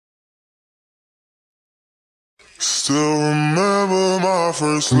Still remember my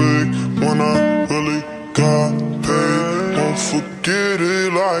first lick when I really got paid. Won't forget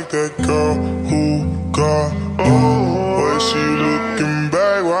it like that girl who got way she looking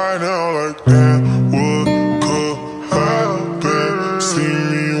back right now like damn, what could happen? See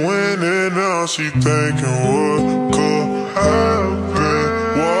me winning now, she thinking what could happen?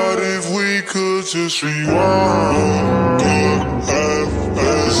 What if we could just rewind? What could happen?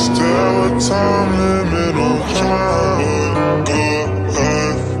 Is there a time limit on time? What could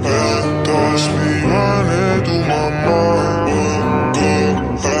happen? Thoughts be running through my mind. What could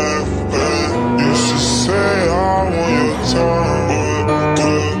happen? Used to say I want your time. What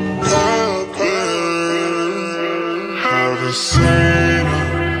could happen? Haven't seen it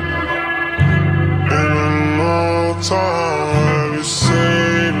in a long time. Haven't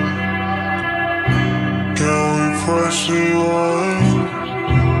seen it. Can we press rewind?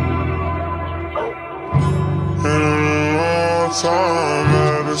 Time,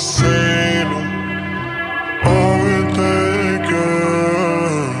 haven't seen it. I've been thinking.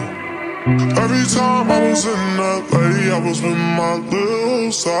 Every time I was in LA, I was with my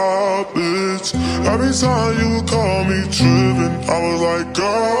little side bitch. Every time you would call me trippin', I was like,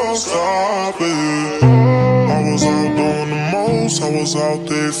 girl, stop it. I was out doing the most, I was out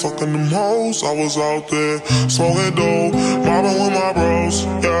there fucking them hoes. I was out there smoking dope, mobbing with my bros.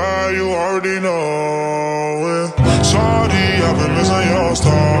 Yeah, you already know it. Shawty, I've been missing your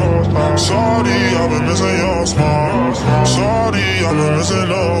style. Shawty, I've been missing your smile. Shawty, I've been missing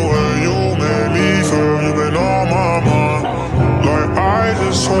the way you made me feel. You been on my mind. Like I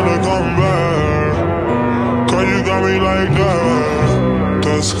just wanna come back. Cause you got me like that.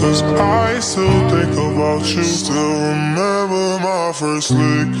 That's cause I still think about you. Still remember my first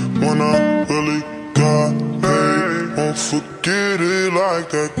lick when I really got paid. Won't forget it like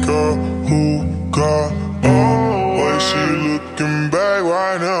that girl who got way she looking back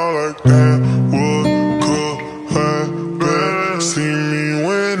right now like damn, what could happen? See me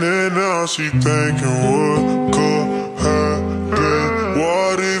winning now, she thinking what could happen?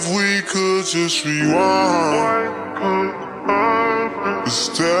 What if we could just rewind? Is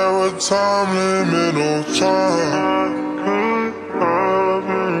there a time limit on time?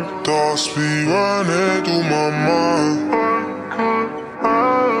 Thoughts be running through my mind.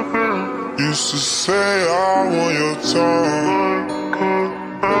 Used to say I want your time.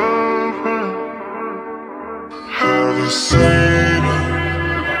 Haven't seen it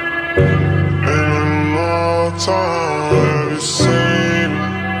in a long time. Haven't seen it.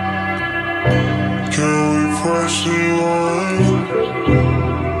 Can we press rewind?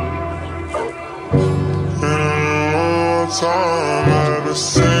 In a long time. Haven't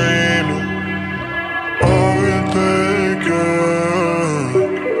seen it. I've been thinking.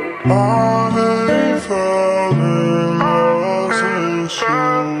 I ain't falling love since you.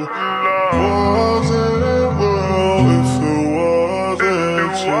 Wasn't it well if it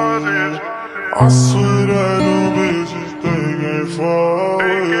wasn't you? I swear that them bitches, they can't fall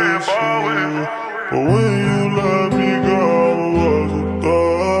with you. But when you let me go, it was a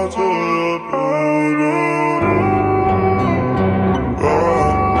thought to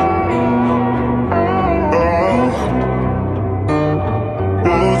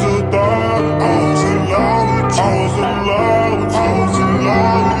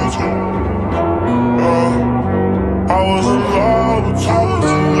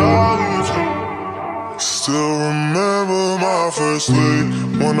Still remember my first lick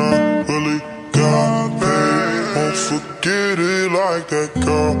when I really got paid. Won't forget it like that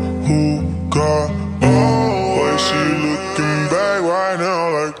girl who got way she looking back right now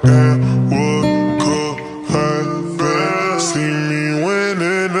like damn, what could happen? See me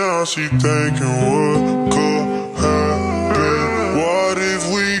winning now, she thinking what could happen? What if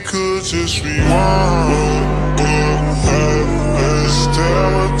we could just rewind? What could happen? Is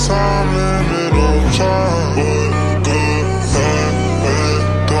there a time limit on time? What could happen?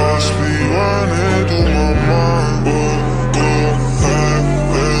 Thoughts be running through my mind. What could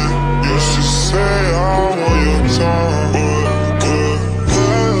happen? Used to say I want your time. What could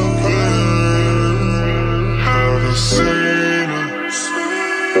happen? Haven't seen it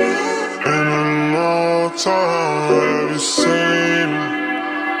in a long time. Haven't seen it.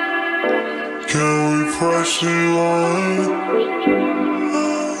 Can we press rewind?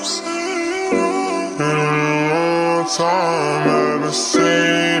 In a long time, haven't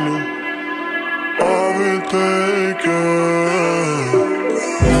seen